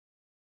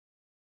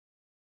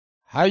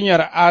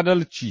Hanyar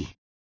adalci,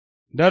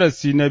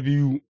 darasi na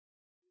biyu,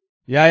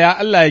 yaya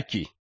Allah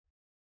yake?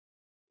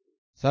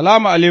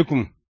 Salamu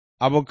alaikum,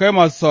 abokai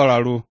masu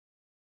sauraro,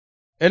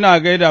 ina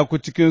gaida ku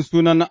cikin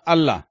sunan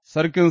Allah,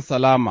 Sarkin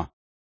Salama,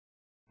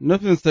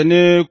 nufinsa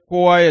ne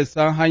kowa ya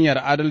san hanyar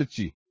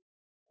adalci,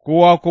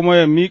 kowa kuma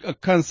ya miƙa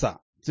kansa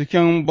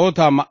cikin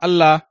bauta ma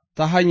Allah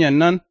ta hanyar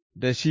nan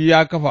da shi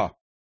ya kafa,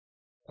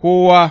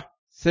 kowa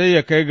sai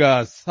ya kai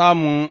ga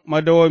samun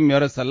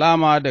madawwamiyar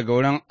salama daga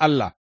wurin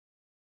Allah.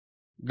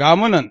 Ga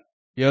mu nan,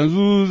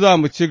 yanzu za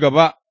mu ci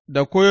gaba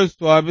da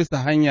koyarwa bisa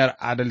hanyar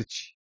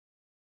adalci.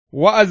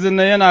 Wa'azin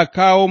nan yana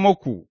kawo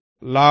maku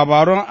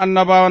labarun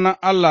annabawan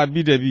Allah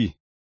bi da bi,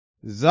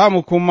 za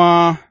mu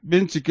kuma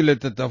binciki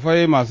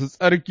littattafai masu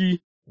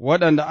tsarki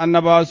waɗanda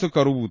annabawa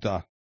suka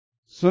rubuta,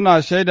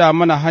 suna shaida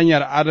mana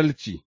hanyar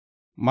adalci,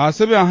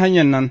 masu bin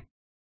hanyar nan,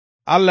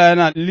 Allah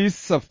yana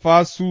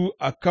lissafa su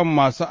a kan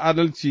masu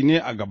adalci ne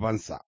a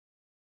gabansa.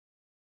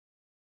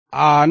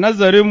 A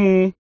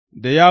nazarinmu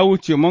da ya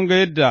wuce mun ga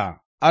yadda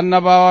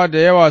annabawa da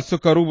yawa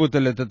suka rubuta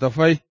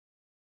littattafai,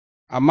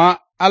 amma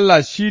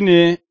Allah shi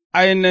ne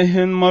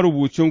ainihin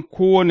marubucin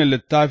kowane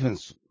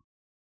littafinsu.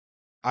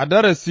 A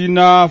darasi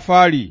na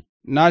fari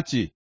na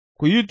ce,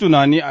 Ku yi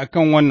tunani a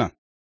kan wannan,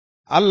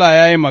 Allah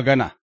ya yi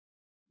magana,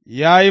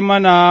 ya yi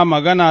mana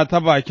magana ta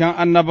bakin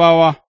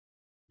annabawa,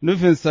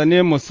 nufinsa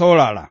ne mu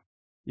saurara,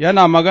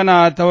 yana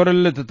magana ta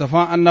wurin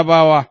littattafan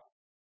annabawa,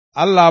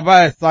 Allah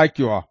ba ya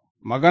sakewa,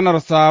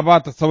 maganarsa ba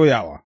ta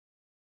sauyawa.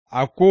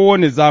 A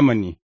kowane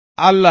zamani,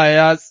 Allah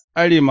ya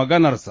tsare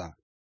maganarsa,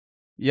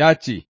 ya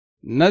ce,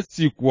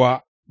 Nassi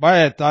kuwa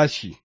baya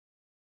tashi.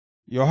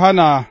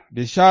 Yohana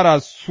Bishara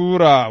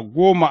Sura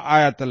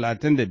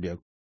 10:35.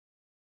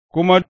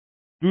 Kuma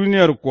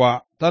duniyar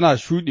kuwa tana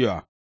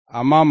shuɗewa,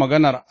 amma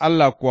maganar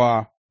Allah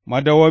kuwa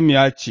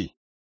madawwamiya ce.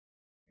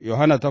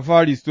 Yohana ta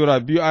fari Sura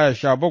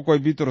 2:17,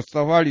 Bitrus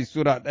ta fari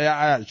Sura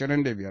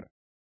 1:25.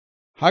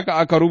 Haka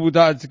aka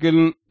rubuta a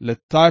cikin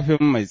littafin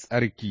mai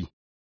tsarki.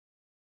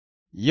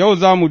 Yau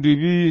za mu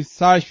dubi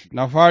sashi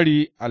na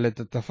fari a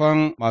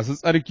littattafan masu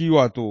tsarki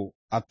wato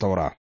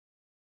Attaura.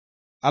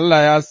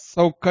 Allah ya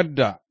saukar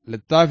da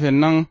littafin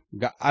nan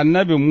ga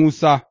annabi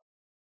Musa,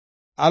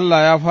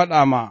 Allah ya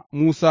faɗa ma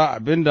Musa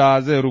abin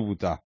da zai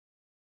rubuta,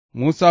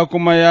 Musa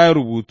kuma ya yi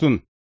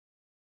rubutun,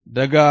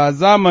 daga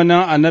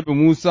zamanin annabi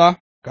Musa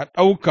ka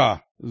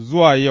ɗauka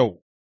zuwa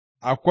yau,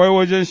 akwai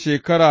wajen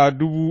shekara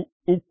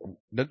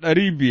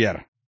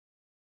 3,500.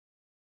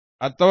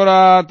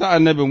 Attaura ta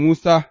annabi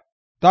Musa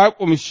ta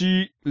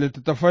ƙumshi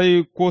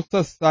littattafai ko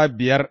sassa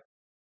 5,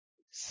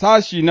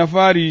 sashi na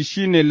fari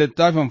shi ne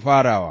littafin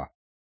farawa.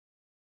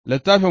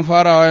 Littafin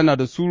farawa yana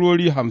da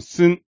surori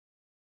 50,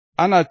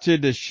 ana ce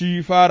da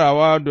shi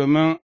farawa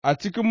domin a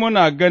cikin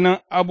muna ganin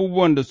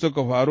abubuwan da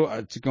suka faru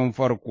a cikin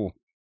farko.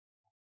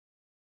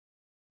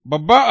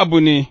 Babban abu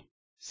ne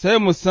sai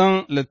mu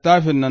san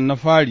littafin nan na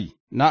fari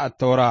na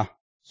Attaura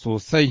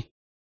sosai,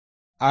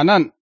 a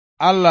nan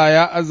Allah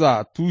ya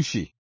aza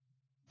tushe,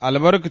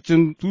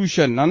 albarkacin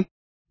tushen nan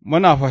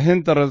muna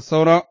fahimtar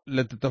sauran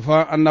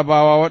littattafan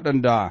annabawa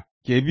waɗanda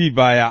ke bi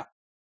baya.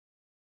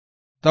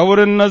 Ta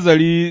wurin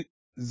nazari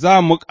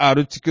za mu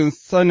ƙaru cikin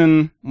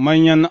sanin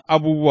manyan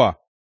abubuwa,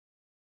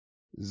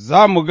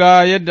 za mu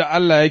ga yadda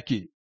Allah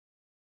yake,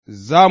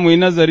 za mu yi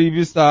nazari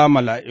bisa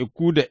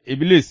mala'iku da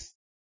Iblis,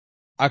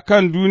 a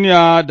kan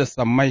duniya da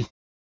sammai,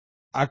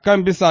 a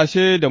kan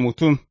bisashe da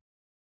mutum,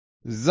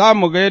 za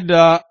mu ga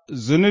yadda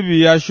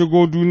zunubi ya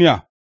shigo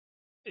duniya,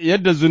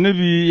 yadda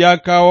zunubi ya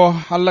kawo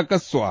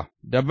hallakaswa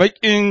da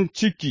baƙin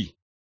ciki,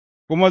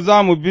 kuma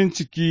za mu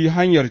binciki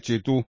hanyar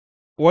ceto,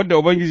 wadda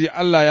Ubangiji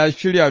Allah ya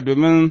shirya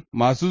domin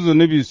masu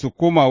zunubi su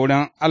koma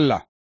wurin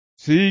Allah,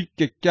 su yi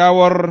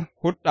kyakkyawar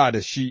hulɗa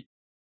da shi.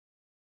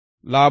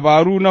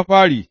 Labaru na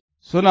fari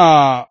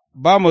suna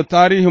ba mu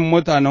tarihin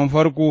mutanen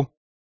farko,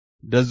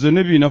 da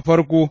zunubi na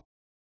farko,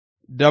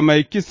 da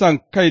mai kisan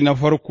kai na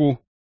farko,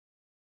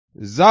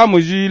 za mu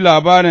ji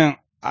labarin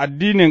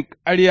addinin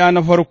ƙarya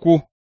na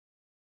farko,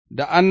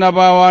 da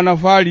annabawa na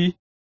fari,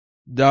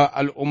 da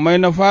al'ummai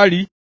na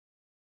fari,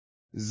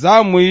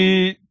 za mu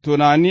yi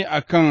tunani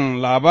a kan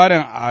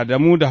labarin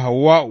Adamu da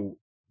Hawwa'u,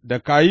 da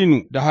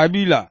Kayinu, da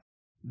Habila,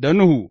 da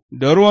Nuhu,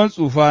 da ruwan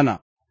tsufana,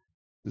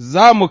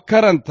 za mu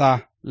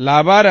karanta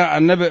labarin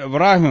annabi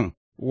Ibrahim,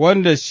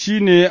 wanda shi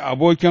ne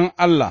abokin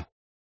Allah,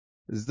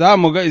 za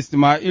mu ga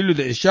Isma'ilu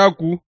da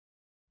Ishaku,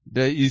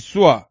 da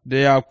Isuwa, da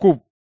Yakub,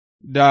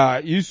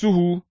 da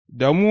Isuhu,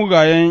 da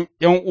mugayen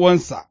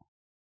 ’yan'uwansa,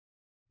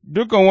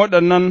 dukan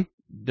waɗannan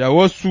da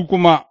wasu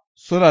kuma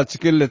suna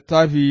cikin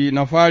littafi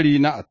na fari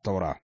na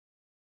Attaura.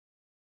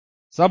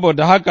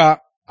 Saboda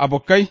haka,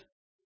 abokai,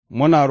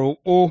 muna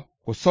roƙo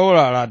ku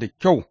saurara da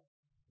kyau,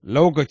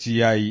 lokaci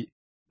ya yi,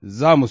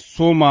 za mu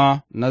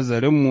soma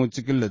nazarinmu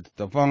cikin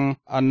littattafan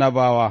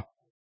annabawa.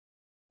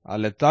 A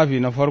littafi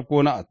na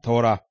farko na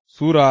Attaura,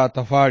 Sura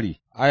ta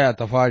fari, aya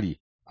ta fari,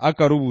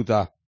 aka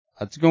rubuta,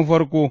 a cikin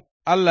farko,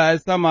 Allah ya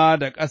sama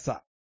da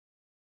ƙasa,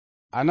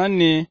 a nan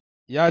ne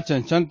ya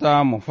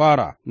cancanta mu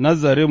fara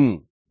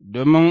nazarinmu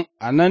domin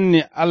a nan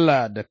ne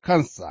Allah da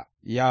kansa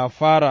ya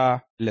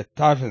fara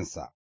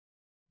littafinsa,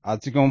 a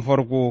cikin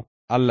farko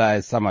Allah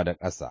ya sama da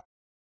ƙasa.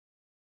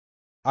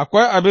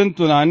 Akwai abin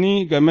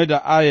tunani game da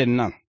ayan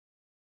nan,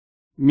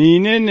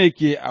 menene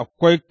ke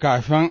akwai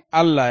kafin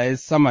Allah ya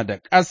sama da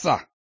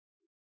ƙasa?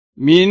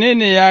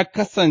 Menene ya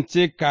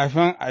kasance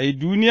kafin a yi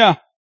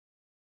duniya?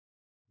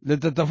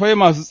 Littattafai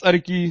masu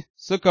tsarki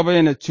suka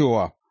bayyana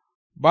cewa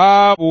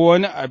babu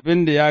wani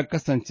abin da ya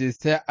kasance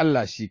sai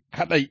Allah shi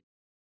kaɗai,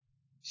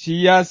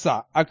 shi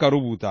yasa aka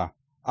rubuta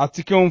a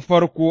cikin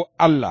farko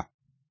Allah,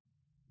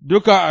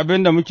 duka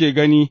abin da muke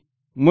gani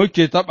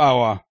muke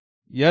taɓawa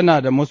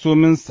yana da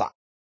masominsa,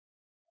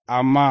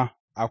 amma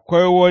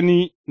akwai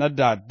wani na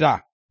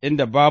da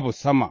inda babu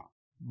sama,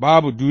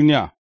 babu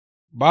duniya,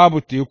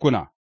 babu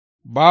tekuna,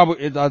 babu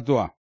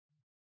itatuwa.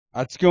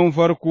 A cikin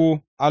farko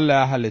Allah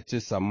ya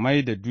halicci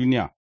sammai da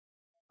duniya,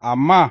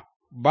 amma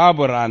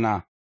babu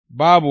rana,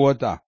 babu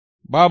wata,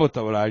 babu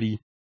taurari.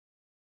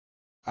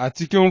 A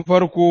cikin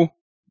farko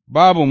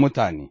babu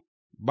mutane,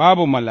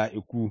 babu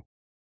mala'iku.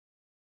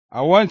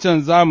 A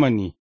wancan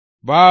zamani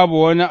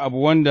babu wani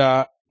abu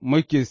wanda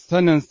muke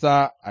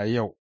saninsa a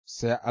yau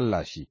sai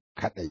Allah shi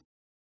kaɗai.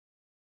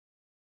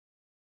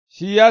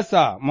 Shi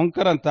yasa mun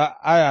karanta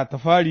aya ta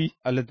fari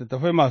a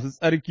littattafai masu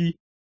tsarki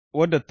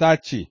wadda ta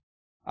ce,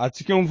 A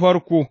cikin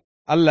farko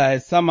Allah ya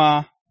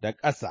sama da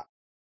ƙasa,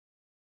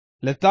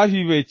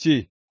 littafi bai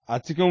ce, A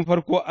cikin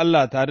farko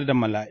Allah tare da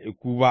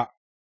mala'iku ba,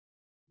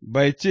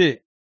 bai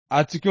ce,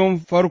 A cikin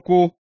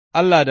farko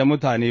Allah da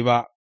mutane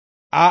ba,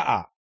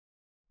 a'a,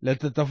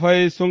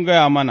 littattafai sun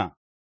gaya mana,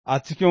 A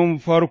cikin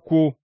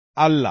farko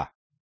Allah,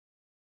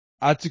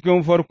 a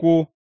cikin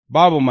farko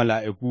babu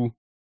mala'iku,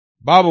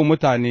 babu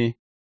mutane,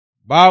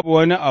 babu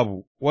wani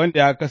abu wanda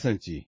ya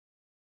kasance,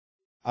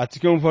 a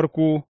cikin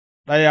farko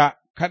ɗaya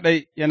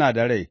kaɗai yana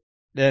da rai,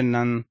 ɗayan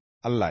nan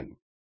Allah ne.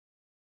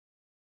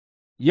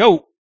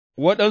 Yau,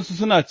 waɗansu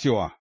suna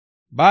cewa,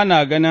 Ba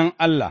na ganin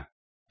Allah,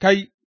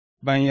 kai,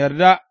 ban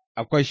yarda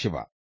akwai shi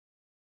ba,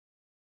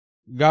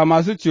 ga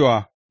masu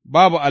cewa,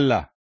 Babu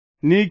Allah,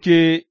 ni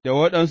ke da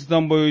waɗansu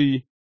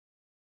tambayoyi,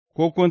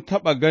 ko kun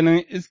taɓa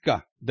ganin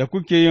iska da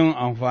kuke yin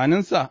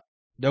amfaninsa,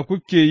 da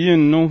kuke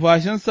yin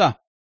numfashinsa?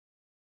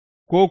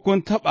 Ko kun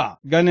taɓa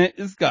ganin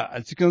iska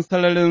a cikin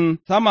sararin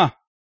sama?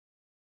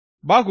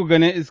 Ba ku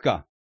ganin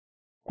iska,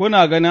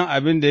 kuna ganin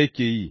abin da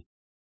yake yi,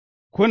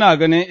 kuna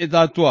ganin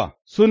itatuwa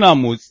suna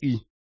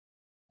motsi,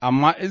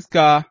 amma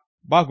iska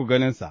ba ku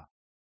ganinsa,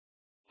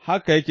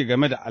 haka yake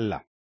game da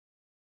Allah.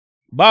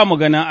 Ba mu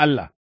ganin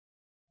Allah,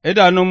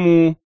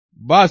 idanunmu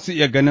ba su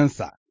iya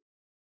ganinsa,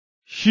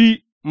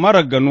 shi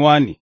marar ganuwa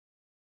ne,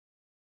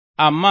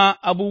 amma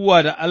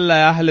abubuwa da Allah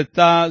ya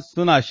halitta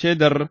suna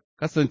shaidar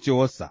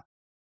kasancewarsa.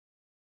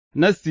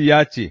 Nassi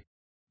ya ce,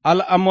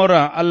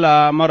 Al'amuran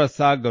Allah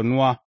marasa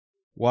ganuwa,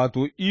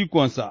 wato,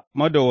 ikonsa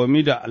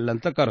madawwami da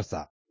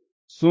Allahntakarsa,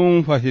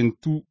 sun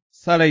fahimtu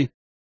sarai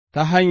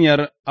ta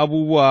hanyar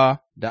abubuwa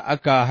da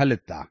aka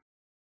halitta,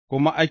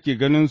 kuma ake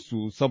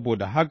ganinsu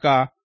saboda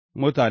haka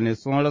mutane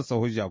sun rasa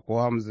hujja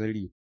ko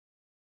hamzari.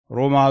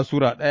 Roma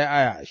Sura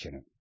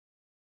 1:20.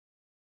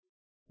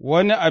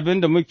 Wani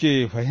abin da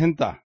muke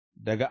fahimta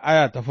daga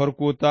aya ta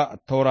farko ta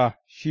Taura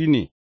shi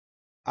ne,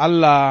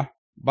 Allah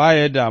ba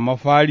ya da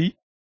mafari,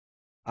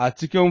 a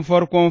cikin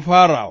farkon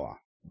farawa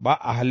ba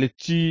a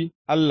halicci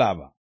Allah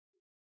ba,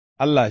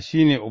 Allah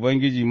shi ne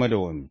Ubangiji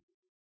madawwami,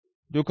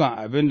 dukan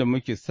abin da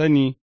muke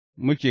sani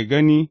muke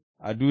gani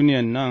a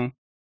duniyan nan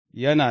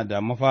yana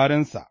da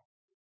mafarinsa,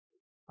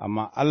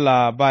 amma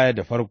Allah ba ya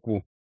da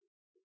farko,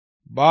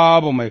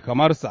 babu mai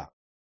kamarsa,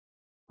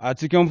 a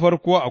cikin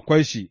farko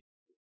akwai shi,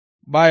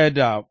 ba ya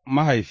da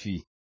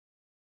mahaifi,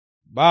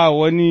 ba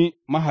wani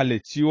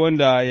mahalicci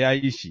wanda ya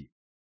yi shi,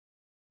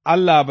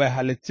 Allah bai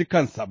halicci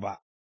kansa ba,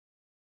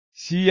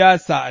 shi ya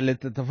sa a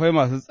littattafai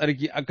masu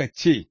tsarki aka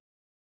ce,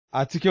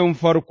 A cikin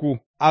farko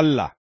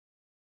Allah,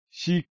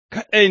 shi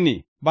kaɗai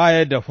ne ba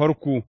ya da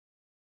farko,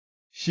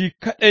 shi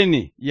kaɗai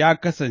ne ya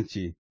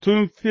kasance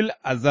tun fil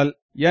azal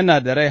yana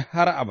da rai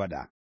har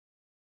abada,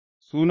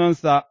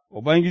 sunansa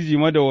Ubangiji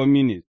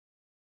madawwami ne,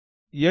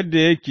 yadda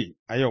yake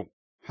a yau,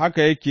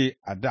 haka yake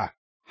a da,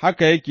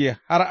 haka yake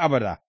har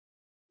abada,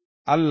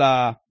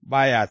 Allah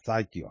baya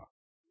sakewa.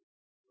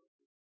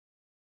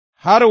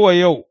 Har wa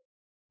yau,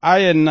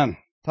 ayan nan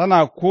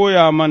tana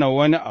koya mana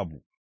wani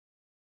abu,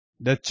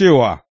 da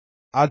cewa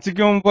a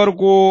cikin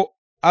farko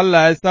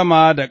Allah ya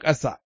sama da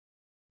ƙasa,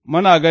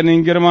 muna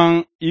ganin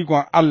girman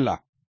ikon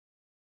Allah,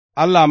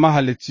 Allah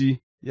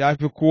mahalicci ya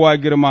fi kowa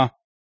girma,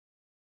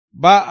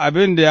 ba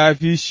abin da ya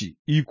fi shi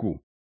iko,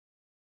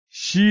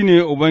 shi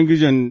ne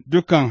Ubangijin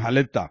dukan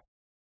halitta,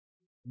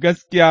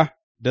 gaskiya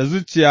da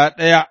zuciya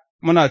ɗaya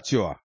muna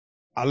cewa,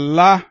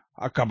 Allah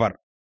akabar,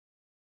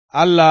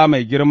 Allah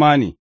mai girma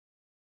ne,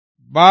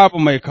 babu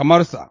mai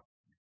kamarsa,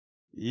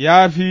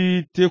 ya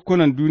fi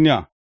tekunan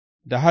duniya,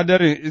 da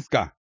hadarin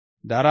iska,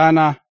 da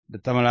rana, da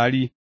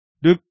taurari,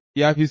 duk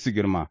ya fi su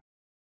girma,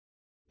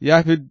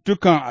 ya fi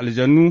dukan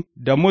aljanu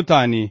da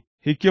mutane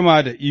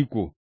hikima da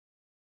iko,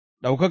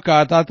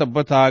 ɗaukaka ta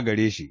tabbata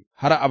gare shi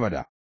har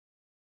abada.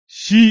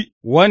 shi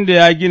wanda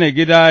ya gina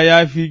gida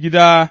ya fi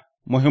gida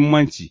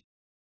muhimmanci,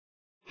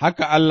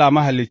 haka Allah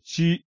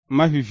mahalicci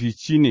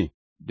mafifici ne,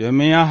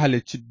 domin ya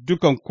halicci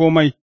dukan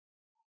komai,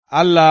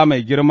 Allah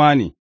mai girma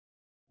ne,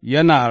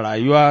 yana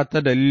rayuwa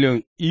ta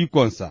dalilin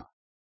ikonsa,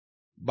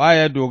 ba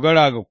ya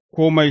dogara ga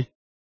komai,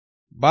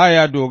 ba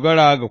ya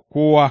dogara ga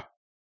kowa,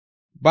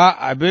 ba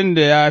abin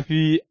da ya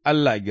fi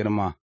Allah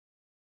girma,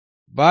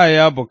 ba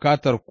ya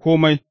bukatar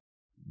komai,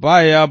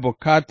 ba ya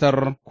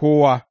bukatar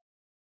kowa,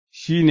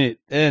 shi ne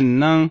ɗayan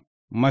nan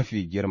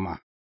mafi girma.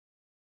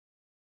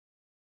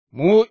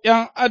 Mu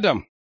 ’yan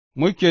Adam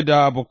muke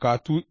da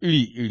bukatu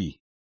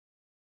iri-iri,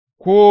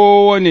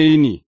 kowane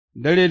yini,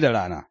 dare da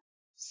rana,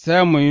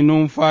 sai mu yi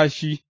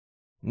numfashi,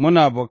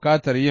 muna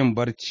bukatar yin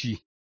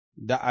barci,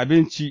 da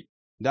abinci,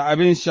 da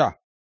abin sha,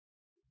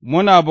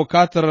 muna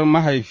bukatar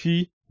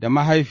mahaifi da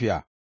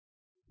mahaifiya,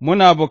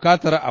 muna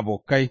bukatar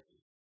abokai,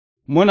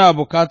 muna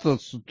bukatar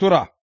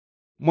sutura,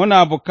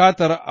 muna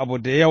bukatar abu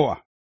da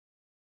yawa,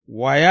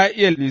 wa ya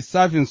iya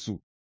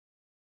lissafinsu,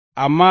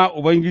 amma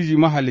Ubangiji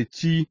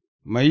Mahalicci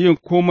mai yin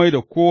komai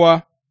da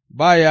kowa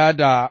ba ya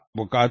da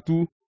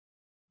bukatu,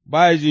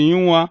 ba ya jin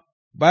yunwa,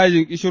 ba ya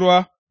jin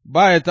ƙishirwa,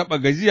 ba ya taɓa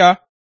gajiya,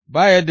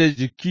 ba ya da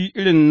jiki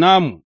irin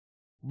namu,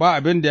 ba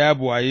abin da ya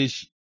buwaye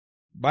shi,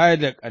 ba ya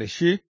da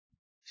ƙarshe,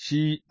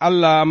 shi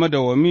Allah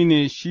madawwami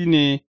ne, shi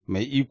ne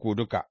mai iko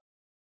duka.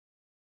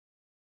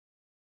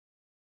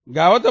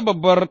 Ga wata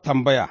babbar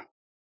tambaya,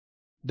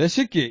 da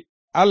shike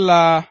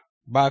Allah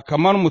ba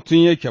kamar mutum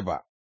yake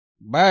ba,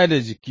 ba ya da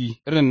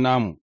jiki irin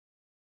namu,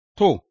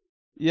 to,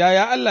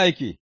 yaya Allah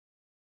yake?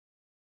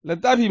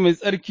 Littafi mai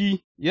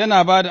tsarki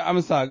yana ba da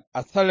amsa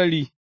a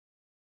sarari,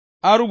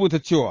 an rubuta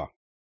cewa,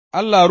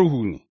 Allah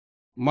ruhu ne,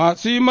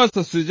 masu yi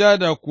masa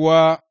sujada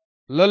kuwa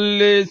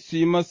lalle su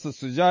yi masa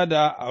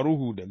sujada a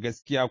ruhu da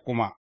gaskiya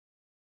kuma,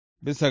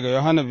 bisa ga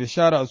Yohana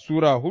Bishara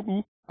Sura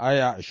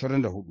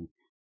 4:24.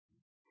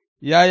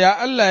 Yaya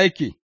Allah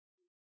yake?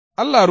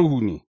 Allah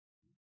ruhu ne,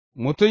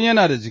 mutum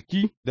yana da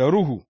jiki da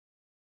ruhu,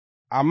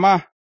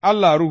 amma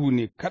Allah ruhu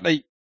ne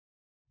kaɗai,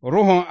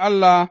 Ruhun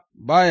Allah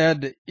baya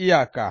da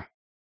iyaka,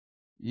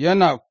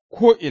 yana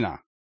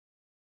ko'ina,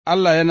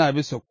 Allah yana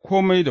bisa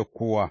komai da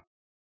kowa,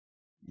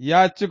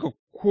 ya cika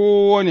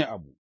kowane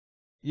abu,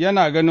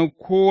 yana ganin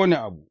kowane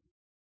abu,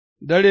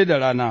 dare da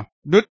rana,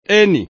 duk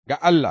ɗaya ne ga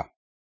Allah,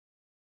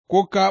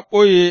 ko ka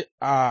ɓoye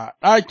a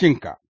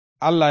ɗakinka,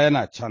 Allah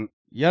yana can,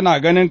 yana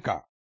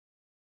ganinka,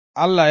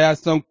 Allah ya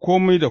san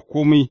komai da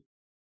komai,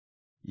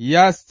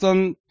 ya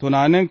san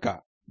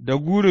tunaninka da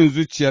gurin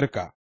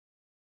zuciyarka,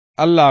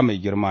 Allah mai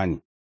girma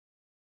ne.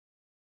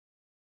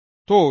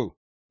 To,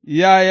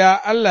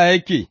 yaya Allah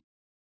yake?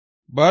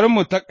 Bari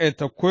mu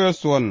taƙaita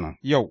koyarsuwan nan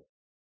yau,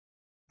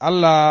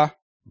 Allah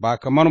ba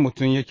kamar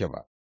mutum yake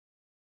ba,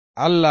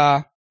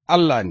 Allah,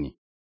 Allah ne,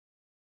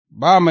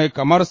 ba mai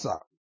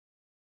kamarsa,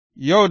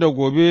 yau da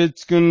gobe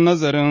cikin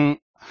nazarin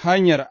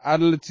hanyar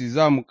adalci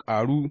za mu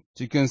ƙaru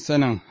cikin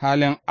sanin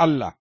halin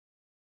Allah,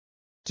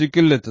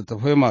 cikin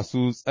littattafai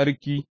masu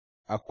tsarki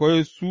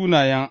akwai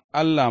sunayen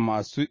Allah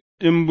masu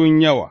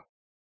ɗimbin yawa,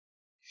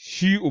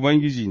 shi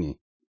Ubangiji ne,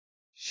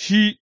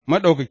 shi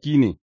Maɗaukaki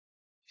ne,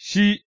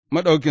 shi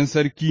Maɗaukin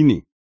Sarki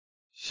ne,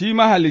 shi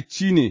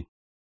Mahalicci ne,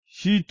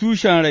 shi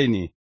tushen rai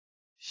ne,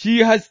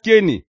 shi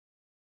haske ne,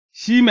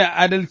 shi mai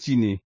adalci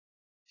ne,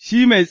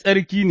 shi mai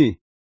tsarki ne,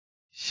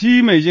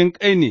 shi mai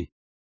jinƙai ne,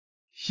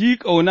 shi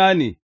ƙauna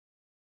ne,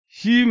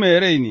 shi mai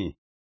rai ne,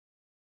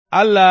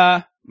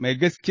 Allah mai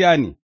gaskiya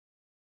ne,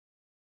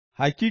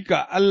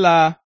 hakika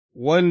Allah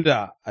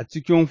wanda a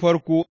cikin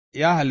farko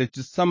ya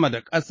halicci sama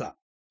da ƙasa,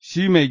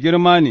 shi mai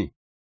girma ne,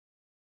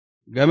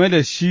 game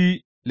da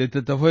shi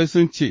littattafai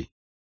sun ce,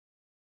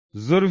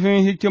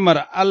 Zurfin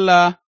hikimar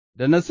Allah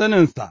da na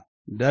saninsa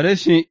da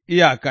rashin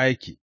iyaka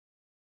yake,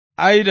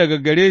 ai, daga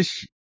gare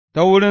shi,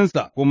 ta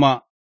wurinsa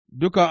kuma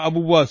dukan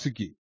abubuwa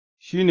suke,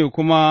 shi ne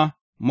kuma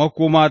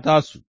makoma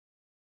tasu.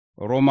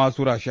 Roma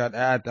Sura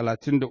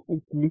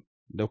 11:33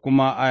 da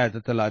kuma aya ta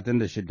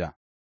 36.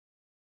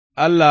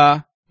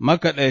 Allah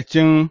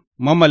makaɗaicin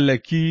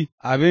mamallaki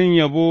abin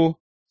yabo,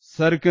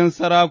 sarkin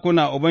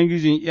sarakuna,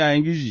 Ubangijin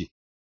iyayen giji,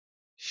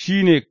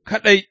 shi ne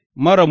kaɗai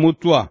mara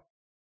mutuwa,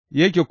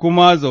 yake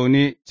kuma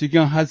zaune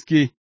cikin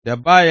haske da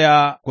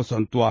baya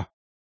kusantuwa,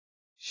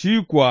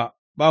 shi kuwa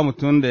ba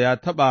mutum da ya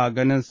taɓa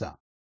ganinsa,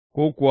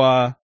 ko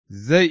kuwa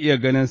zai iya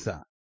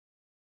ganinsa,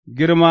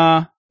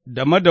 girma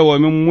da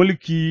madawwamin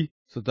mulki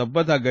su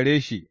tabbata gare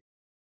shi,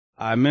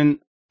 amin,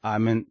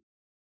 amin.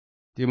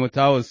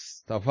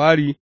 Timotawus ta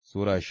fari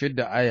Sura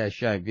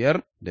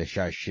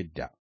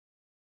 6:15-16.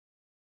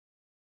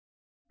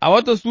 A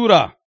wata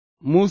Sura,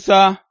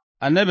 Musa,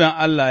 annabin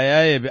Allah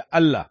ya yabi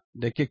Allah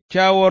da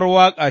kyakkyawar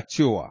waƙa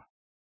cewa,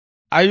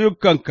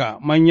 Ayyukanka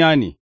manya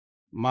ne,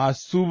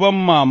 masu ban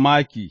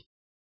mamaki,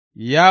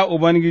 ya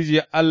Ubangiji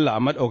Allah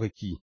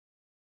Maɗaukaki,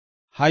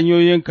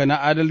 hanyoyinka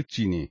na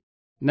adalci ne,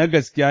 na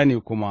gaskiya ne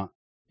kuma,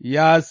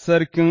 ya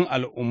sarkin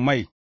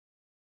al'ummai,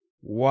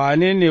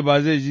 wane ne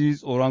ba zai ji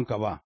tsoronka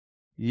ba,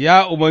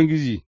 ya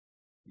Ubangiji,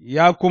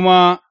 ya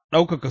kuma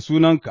ɗaukaka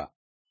sunanka,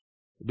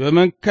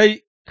 domin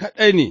kai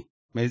kaɗai ne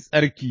mai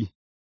tsarki.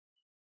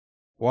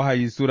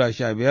 Wahayi Sura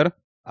 15,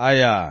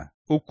 aya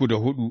 3 da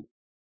 4.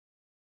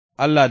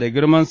 Allah da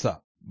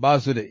girmansa ba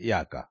su da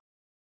iyaka,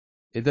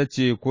 ita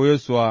ce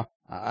koyarsuwa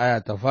a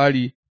aya ta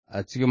fari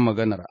a cikin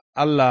maganar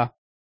Allah,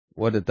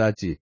 wadda ta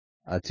ce,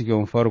 A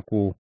cikin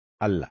farko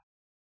Allah.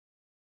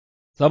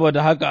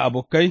 Saboda haka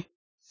abokai,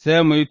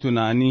 sai mu yi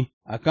tunani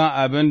a kan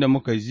abin da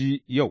muka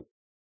ji yau,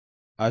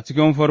 a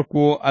cikin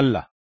farko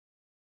Allah,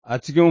 a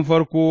cikin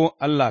farko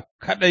Allah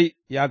kaɗai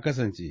ya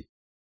kasance,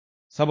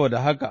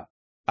 saboda haka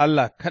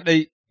Allah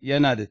kaɗai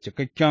yana da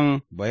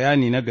cikakken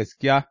bayani na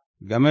gaskiya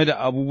game da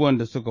abubuwan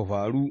da suka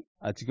faru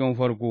a cikin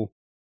farko.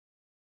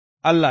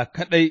 Allah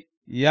kaɗai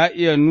ya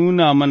iya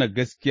nuna mana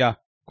gaskiya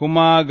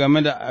kuma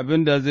game da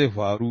abin da zai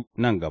faru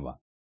nan gaba,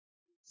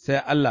 sai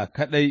Allah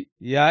kaɗai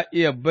ya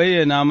iya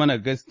bayyana mana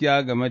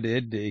gaskiya game da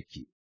yadda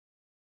yake.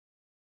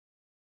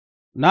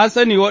 Na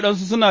sani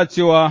waɗansu suna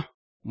cewa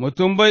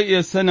mutum bai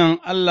iya sanin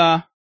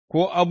Allah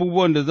ko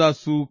abubuwan da za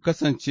su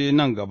kasance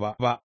nan gaba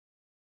ba,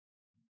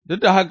 duk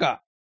da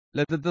haka,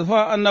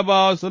 littattafan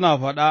annabawa suna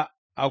faɗa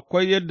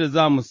akwai yadda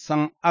za mu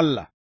san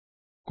Allah,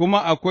 kuma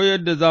akwai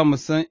yadda za mu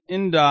san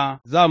inda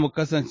za mu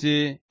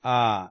kasance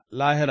a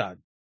lahira,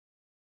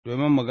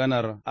 domin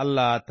maganar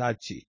Allah ta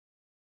ce,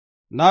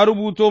 Na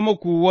rubuto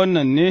muku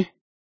wannan ne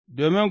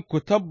domin ku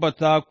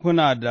tabbata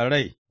kuna da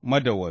rai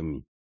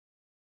madawwami,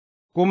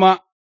 kuma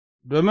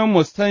domin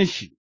mu san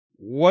shi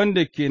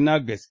wanda ke na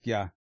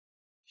gaskiya,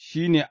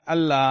 shi ne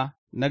Allah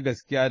na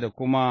gaskiya da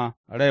kuma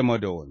rai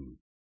madawwami.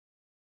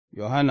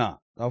 Yohana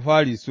ta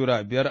fari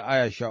Sura 5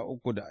 aya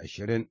 13 da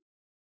 20.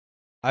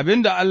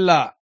 Abin da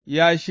Allah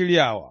ya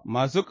shirya wa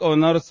masu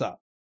ƙaunarsa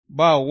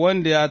ba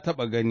wanda ya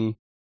taɓa gani,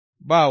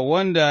 ba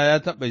wanda ya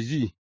taɓa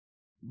ji,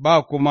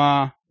 ba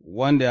kuma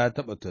wanda ya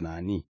taɓa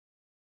tunani,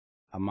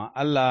 amma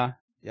Allah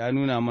ya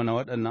nuna mana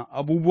waɗannan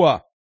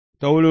abubuwa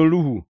ta wurin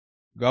Ruhu,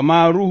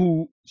 gama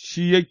Ruhu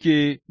shi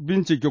yake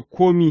bincike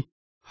komi,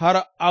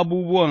 har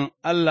abubuwan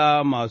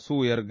Allah masu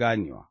wuyar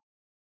ganewa.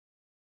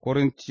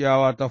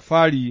 Korintiyawa ta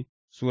fari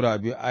Sura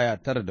 2 aya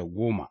 9 da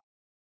 10.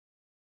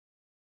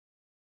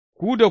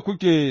 Ku da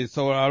kuke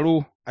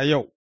sauraro a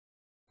yau,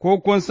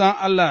 ko kun san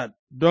Allah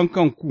don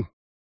kanku,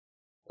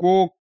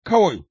 ko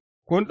kawai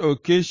kun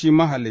ɗauke shi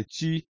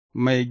mahalicci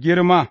mai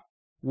girma,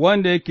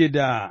 wanda yake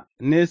da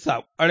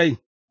nesa ƙwarai,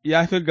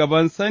 ya fi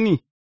gaban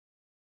sani?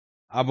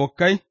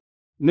 Abokai,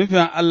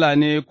 nufin Allah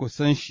ne ku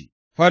san shi,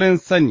 farin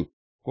sani,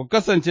 ku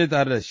kasance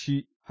tare da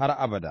shi har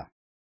abada.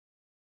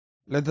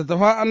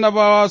 Littattafan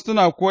annabawa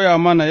suna koya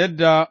mana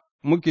yadda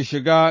muke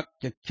shiga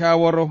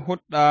kyakkyawar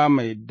hulɗa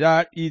mai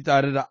daɗi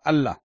tare da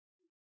Allah,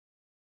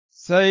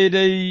 sai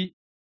dai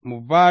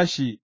mu ba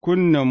shi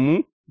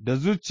kunnenmu da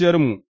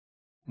zuciyarmu,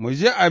 mu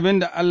ji abin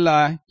da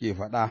Allah ke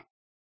faɗa,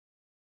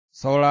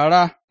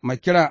 saurara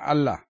makiran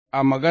Allah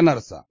a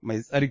maganarsa mai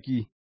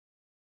tsarki,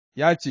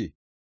 ya ce,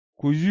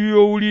 Ku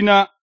juyo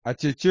wurina a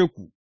cece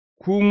ku,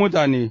 ku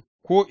mutane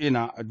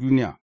ko'ina a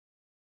duniya,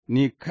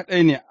 ni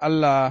kaɗai ne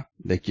Allah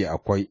da ke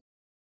akwai.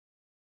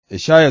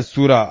 Ishaya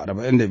Sura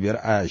 45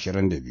 aya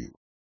 22.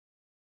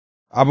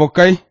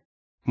 Abokai,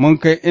 mun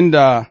kai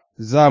inda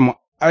za mu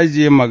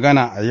ajiye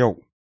magana a yau,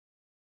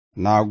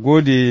 na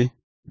gode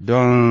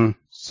don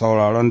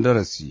sauraron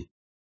darasi.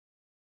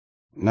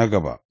 Na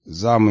gaba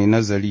za mu yi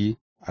nazari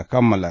a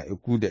kan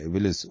mala'iku da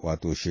Iblis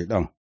wato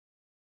Shaiɗan,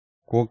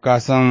 ko ka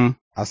san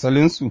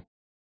asalinsu?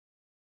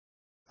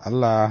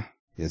 Allah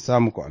ya sa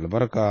muku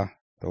albarka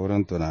ta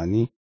wurin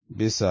tunani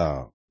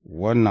bisa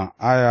wannan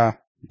aya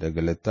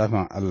daga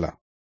littafin Allah.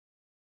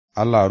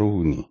 Allah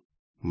Ruhu ne,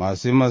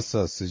 masu yi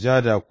masa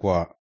sujada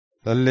kuwa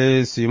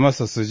lalle su yi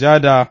masa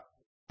sujada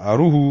a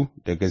Ruhu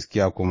da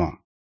gaskiya kuma.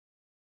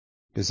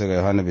 Bisa ga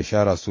Yohana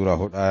Bishara Sura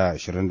 4 aya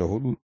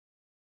 24,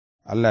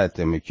 Allah ya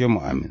taimake mu,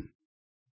 amin.